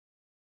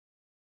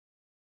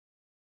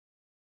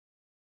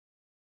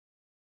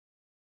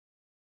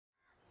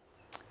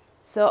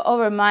So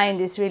our mind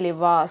is really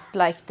vast,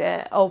 like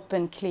the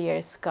open,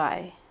 clear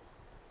sky.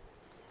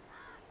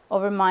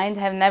 Our mind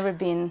have never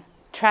been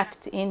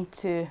trapped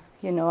into,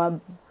 a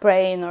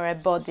brain or a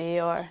body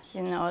or,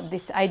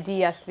 these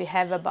ideas we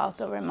have about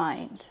our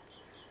mind.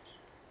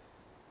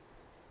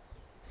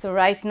 So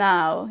right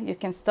now, you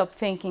can stop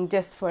thinking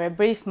just for a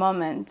brief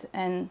moment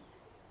and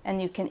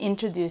you can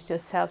introduce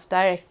yourself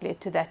directly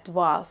to that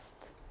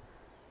vast,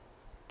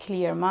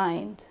 clear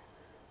mind.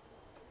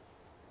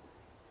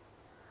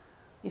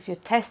 If you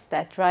test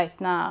that right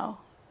now,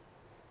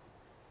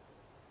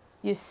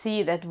 you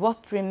see that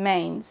what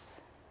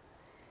remains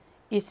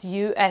is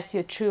you as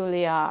you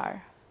truly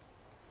are.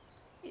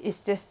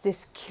 It's just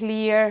this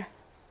clear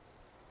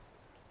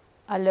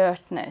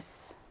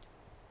alertness.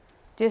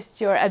 Just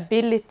your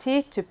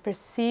ability to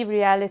perceive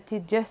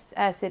reality just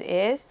as it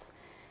is,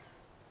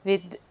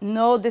 with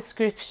no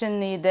description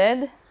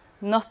needed,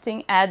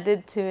 nothing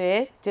added to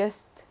it,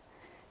 just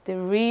the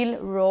real,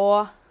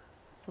 raw,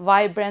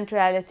 vibrant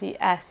reality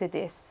as it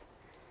is.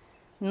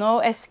 No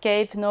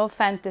escape, no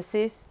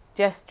fantasies,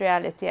 just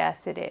reality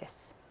as it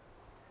is.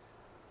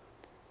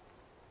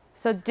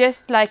 So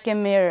just like a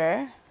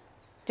mirror,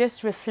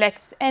 just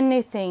reflects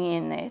anything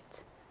in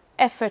it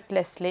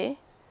effortlessly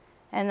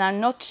and are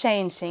not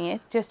changing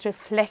it, just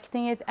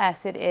reflecting it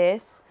as it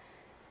is.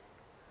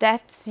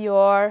 That's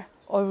your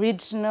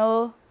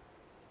original,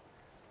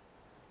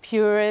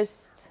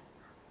 purest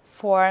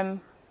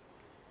form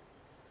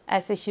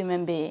as a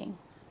human being.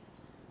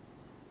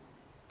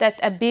 That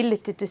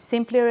ability to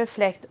simply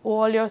reflect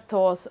all your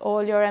thoughts,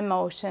 all your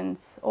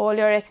emotions, all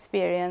your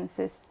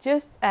experiences,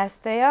 just as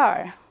they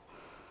are.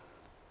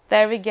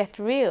 There we get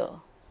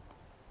real.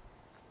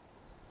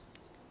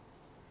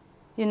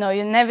 You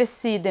never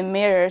see the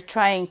mirror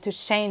trying to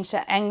change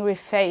an angry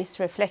face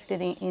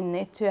reflected in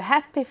it to a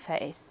happy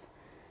face.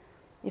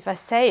 If I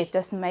say it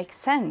doesn't make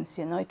sense,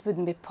 it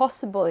wouldn't be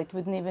possible, it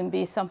wouldn't even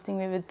be something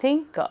we would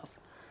think of.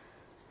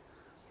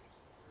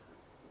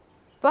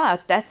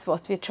 But that's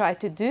what we try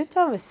to do to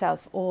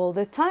ourselves all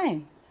the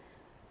time.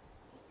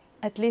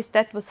 At least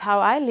that was how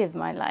I lived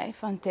my life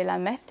until I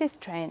met this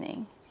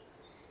training.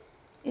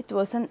 It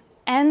was an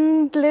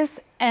endless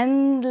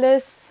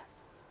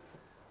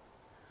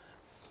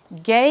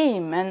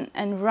game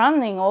and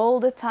running all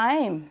the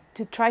time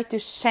to try to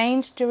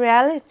change the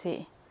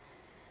reality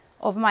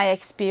of my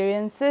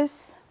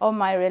experiences, of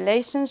my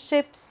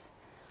relationships,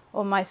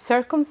 of my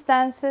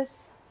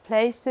circumstances,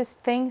 places,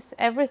 things,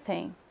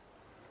 everything.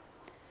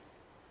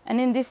 And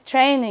in this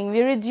training,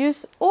 we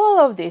reduce all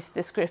of these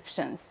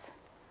descriptions.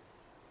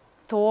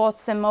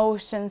 Thoughts,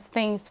 emotions,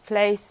 things,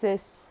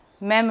 places,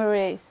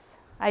 memories,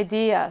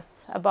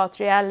 ideas about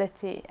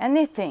reality,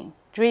 anything,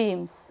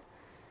 dreams.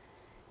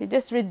 We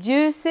just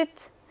reduce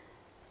it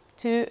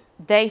to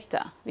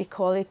data. We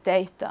call it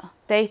data.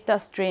 Data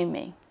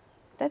streaming.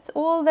 That's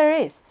all there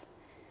is.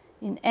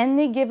 In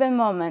any given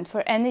moment,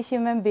 for any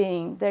human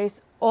being, there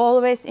is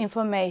always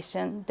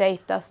information,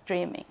 data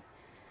streaming.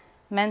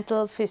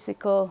 Mental,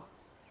 physical,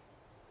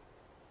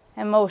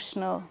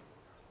 emotional.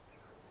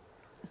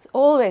 It's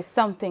always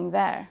something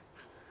there.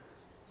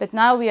 But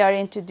now we are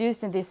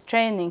introducing this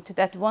training to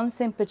that one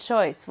simple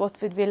choice. What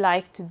would we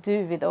like to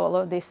do with all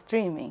of this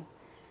streaming?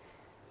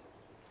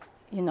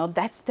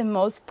 That's the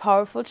most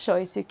powerful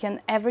choice you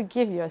can ever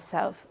give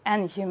yourself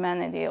and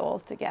humanity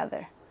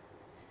altogether.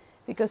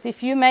 Because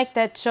if you make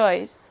that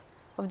choice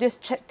of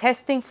just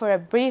testing for a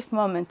brief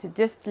moment to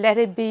just let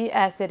it be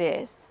as it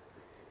is,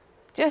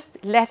 just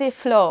let it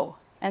flow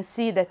and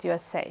see that you are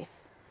safe.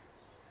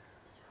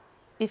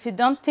 If you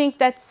don't think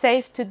that's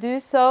safe to do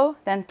so,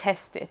 then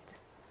test it.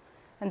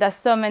 And there's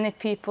so many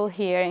people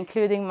here,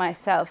 including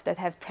myself, that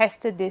have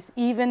tested this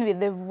even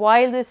with the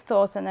wildest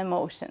thoughts and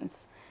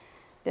emotions.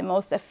 The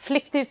most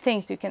afflictive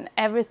things you can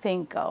ever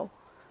think of.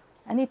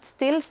 And it's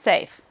still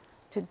safe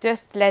to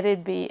just let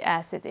it be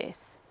as it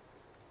is.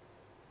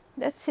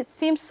 It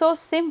seems so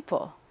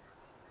simple.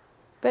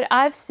 But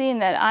I've seen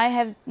that I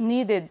have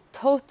needed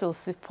total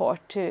support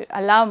to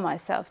allow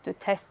myself to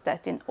test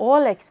that in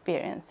all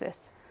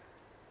experiences.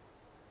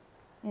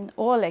 In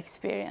all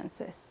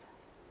experiences.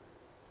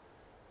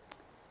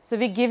 So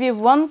we give you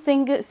one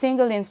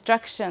single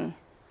instruction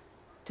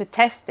to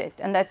test it,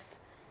 and that's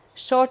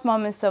short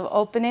moments of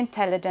open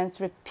intelligence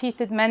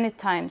repeated many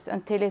times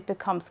until it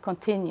becomes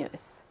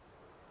continuous.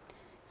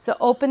 So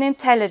open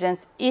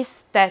intelligence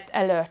is that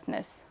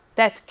alertness,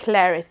 that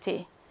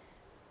clarity.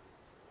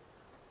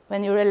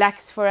 When you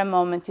relax for a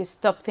moment, you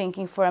stop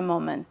thinking for a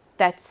moment,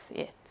 that's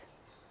it.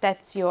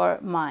 That's your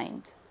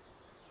mind.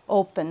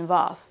 Open,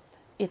 vast.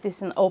 It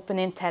is an open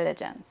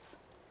intelligence.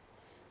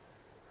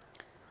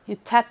 You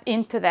tap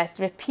into that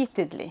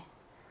repeatedly.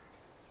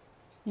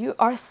 You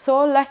are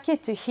so lucky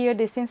to hear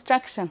this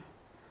instruction.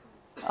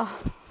 Oh,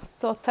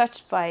 so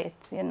touched by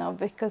it,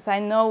 because I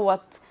know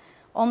what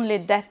only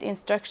that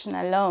instruction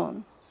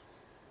alone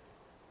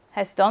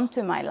has done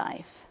to my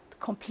life. It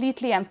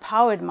completely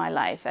empowered my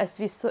life. As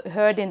we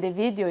heard in the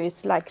video,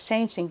 it's like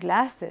changing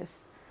glasses.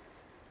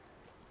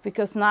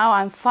 Because now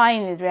I'm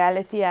fine with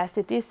reality as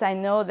it is. I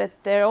know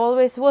that there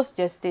always was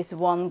just this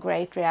one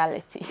great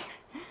reality.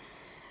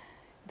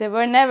 there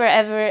were never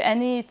ever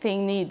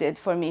anything needed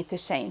for me to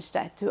change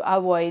that, to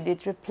avoid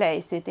it,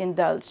 replace it,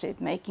 indulge it,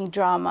 making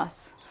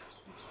dramas.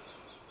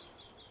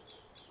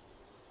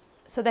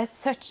 So that's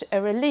such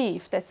a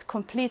relief, that's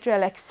complete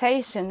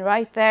relaxation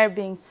right there,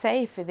 being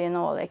safe within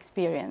all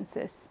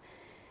experiences.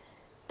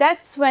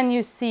 That's when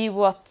you see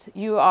what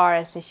you are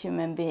as a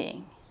human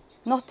being.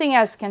 Nothing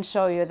else can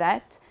show you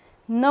that.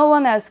 No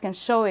one else can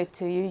show it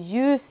to you.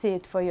 You see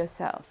it for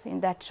yourself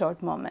in that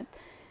short moment.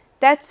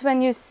 That's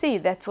when you see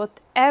that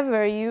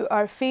whatever you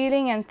are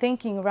feeling and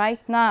thinking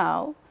right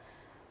now,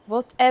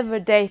 whatever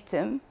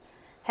datum,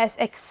 has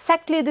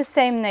exactly the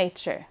same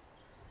nature.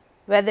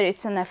 Whether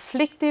it's an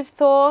afflictive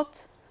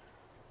thought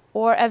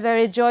or a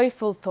very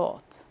joyful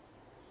thought.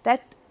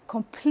 That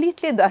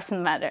completely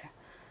doesn't matter.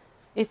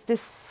 It's the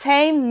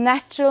same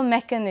natural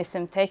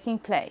mechanism taking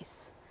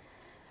place.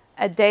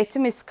 A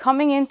datum is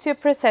coming into your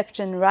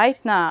perception right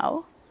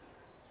now.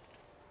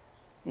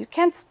 You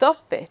can't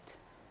stop it.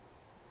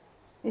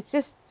 It's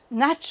just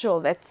natural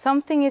that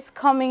something is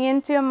coming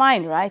into your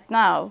mind right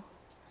now.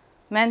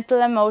 Mental,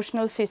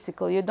 emotional,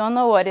 physical. You don't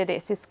know what it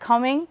is. It's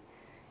coming.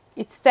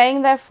 It's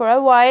staying there for a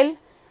while.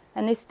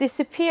 And it's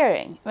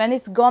disappearing. When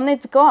it's gone,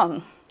 it's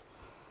gone.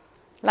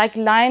 Like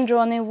line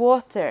drawn in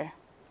water.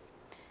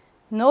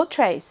 No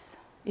trace.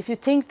 If you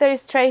think there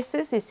is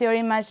traces, it's your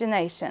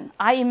imagination.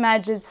 I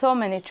imagined so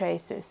many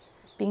traces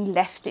being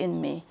left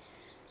in me.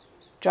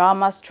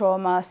 Dramas,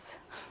 traumas,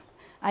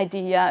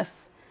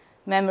 ideas,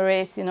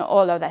 memories,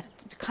 all of that.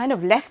 Kind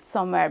of left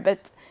somewhere,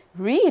 but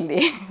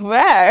really,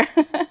 where?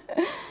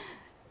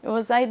 It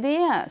was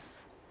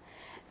ideas.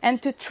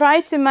 And to try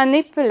to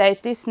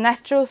manipulate this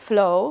natural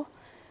flow,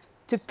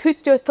 to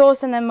put your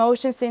thoughts and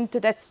emotions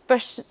into that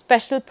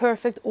special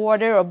perfect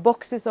order or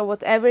boxes or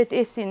whatever it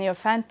is in your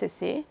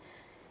fantasy,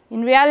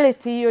 in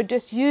reality you're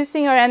just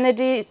using your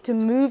energy to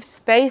move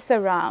space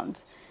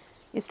around.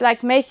 It's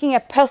like making a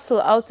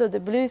puzzle out of the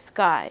blue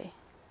sky.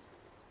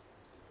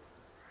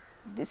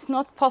 It's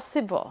not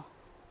possible.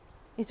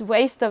 It's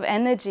waste of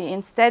energy.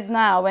 Instead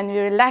now, when we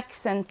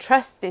relax and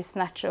trust this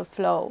natural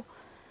flow,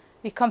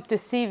 we come to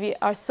see we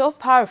are so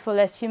powerful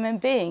as human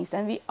beings,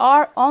 and we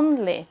are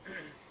only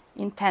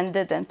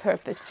intended and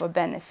purposed for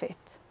benefit.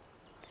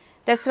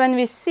 That's when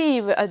we see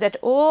that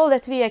all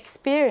that we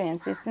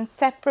experience is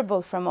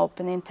inseparable from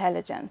open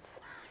intelligence.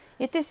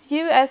 It is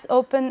you as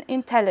open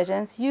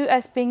intelligence, you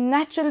as being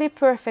naturally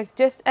perfect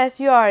just as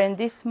you are in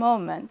this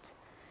moment.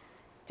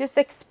 Just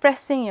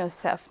expressing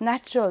yourself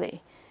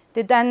naturally,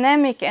 the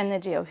dynamic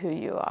energy of who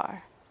you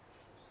are.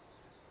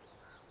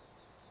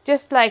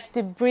 Just like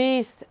the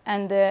breeze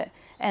and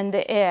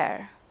the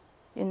air.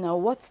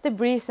 What's the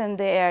breeze and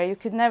the air? You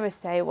could never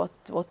say what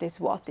is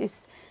what.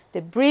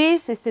 The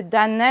breeze is the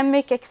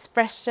dynamic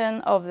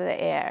expression of the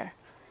air.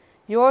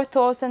 Your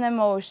thoughts and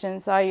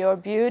emotions are your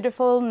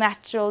beautiful,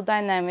 natural,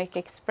 dynamic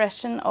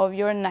expression of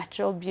your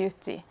natural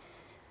beauty.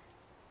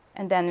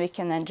 And then we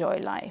can enjoy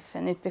life,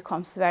 and it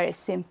becomes very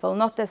simple,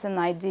 not as an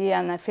idea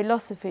and a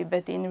philosophy,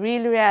 but in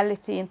real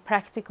reality, in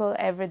practical,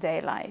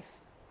 everyday life.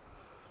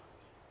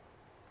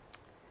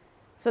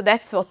 So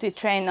that's what we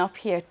train up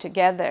here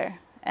together.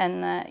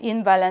 And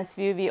in Balanced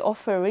View, we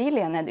offer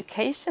really an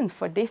education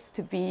for this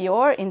to be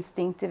your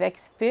instinctive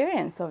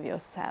experience of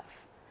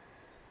yourself.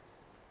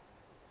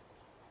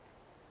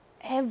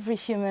 Every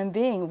human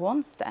being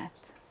wants that.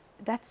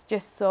 That's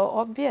just so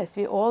obvious.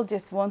 We all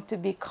just want to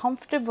be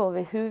comfortable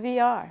with who we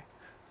are.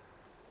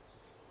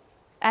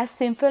 As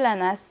simple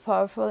and as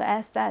powerful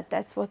as that.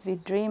 That's what we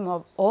dream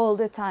of all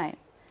the time.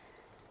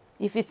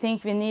 If we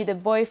think we need a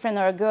boyfriend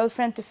or a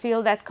girlfriend to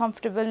feel that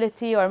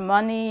comfortability, or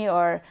money,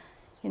 or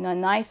a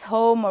nice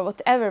home or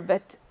whatever,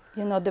 but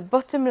the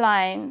bottom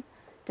line,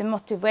 the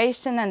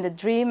motivation and the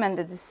dream and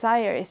the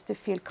desire is to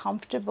feel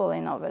comfortable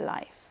in our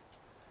life.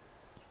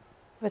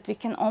 But we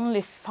can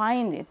only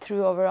find it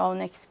through our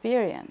own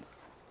experience.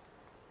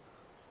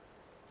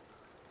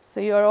 So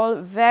you're all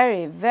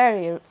very,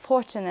 very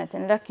fortunate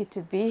and lucky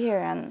to be here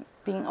and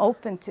being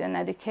open to an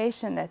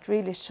education that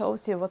really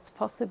shows you what's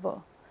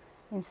possible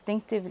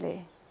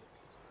instinctively.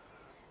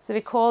 So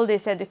we call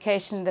this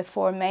education the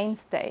 4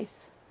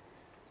 mainstays,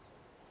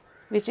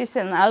 which is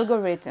an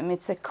algorithm.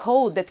 It's a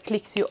code that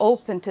clicks you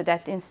open to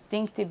that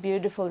instinctive,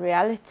 beautiful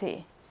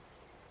reality.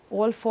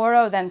 All 4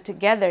 of them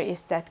together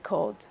is that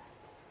code.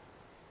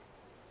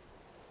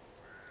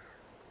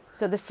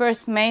 So the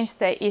first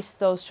mainstay is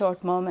those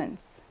short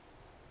moments.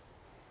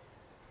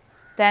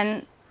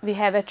 Then we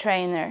have a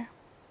trainer,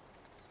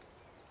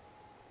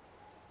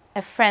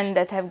 a friend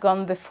that have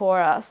gone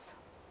before us,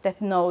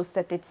 that knows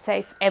that it's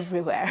safe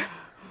everywhere.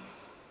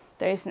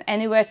 There isn't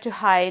anywhere to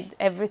hide,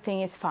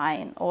 everything is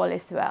fine, all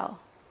is well.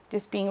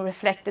 Just being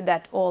reflected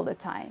at all the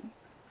time.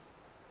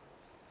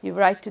 You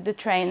write to the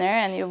trainer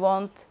and you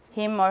want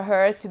him or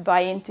her to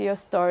buy into your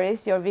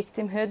stories, your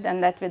victimhood,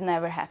 and that will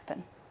never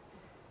happen.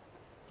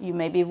 You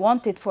maybe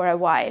want it for a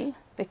while,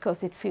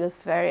 because it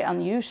feels very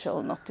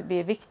unusual not to be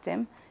a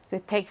victim, so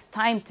it takes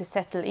time to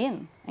settle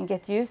in and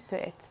get used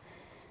to it.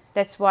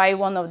 That's why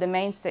one of the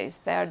mainstays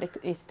there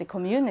is the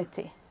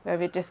community, where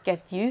we just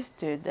get used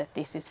to that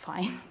this is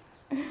fine.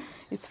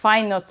 It's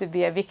fine not to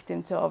be a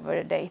victim to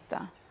over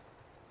data.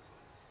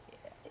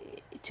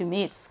 To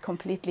me, it's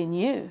completely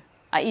new.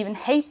 I even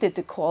hated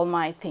to call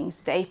my things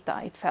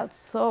data. It felt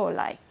so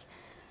like,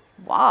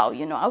 wow,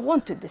 you know, I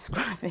want to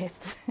describe it.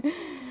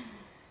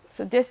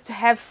 So just to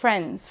have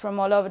friends from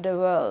all over the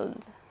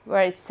world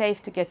where it's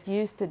safe to get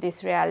used to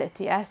this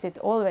reality as it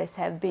always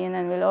have been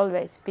and will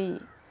always be.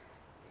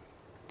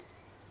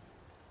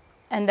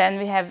 And then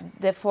we have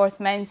the fourth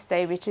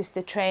mainstay, which is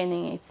the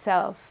training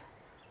itself.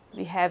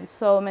 We have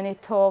so many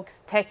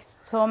talks,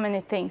 texts, so many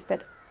things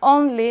that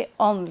only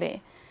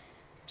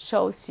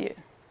shows you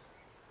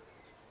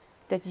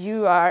that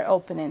you are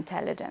open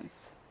intelligence.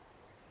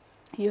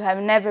 You have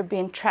never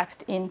been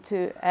trapped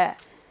into a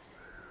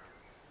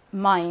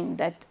mind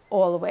that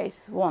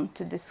always wants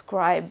to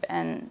describe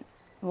and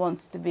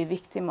wants to be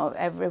victim of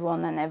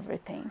everyone and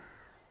everything.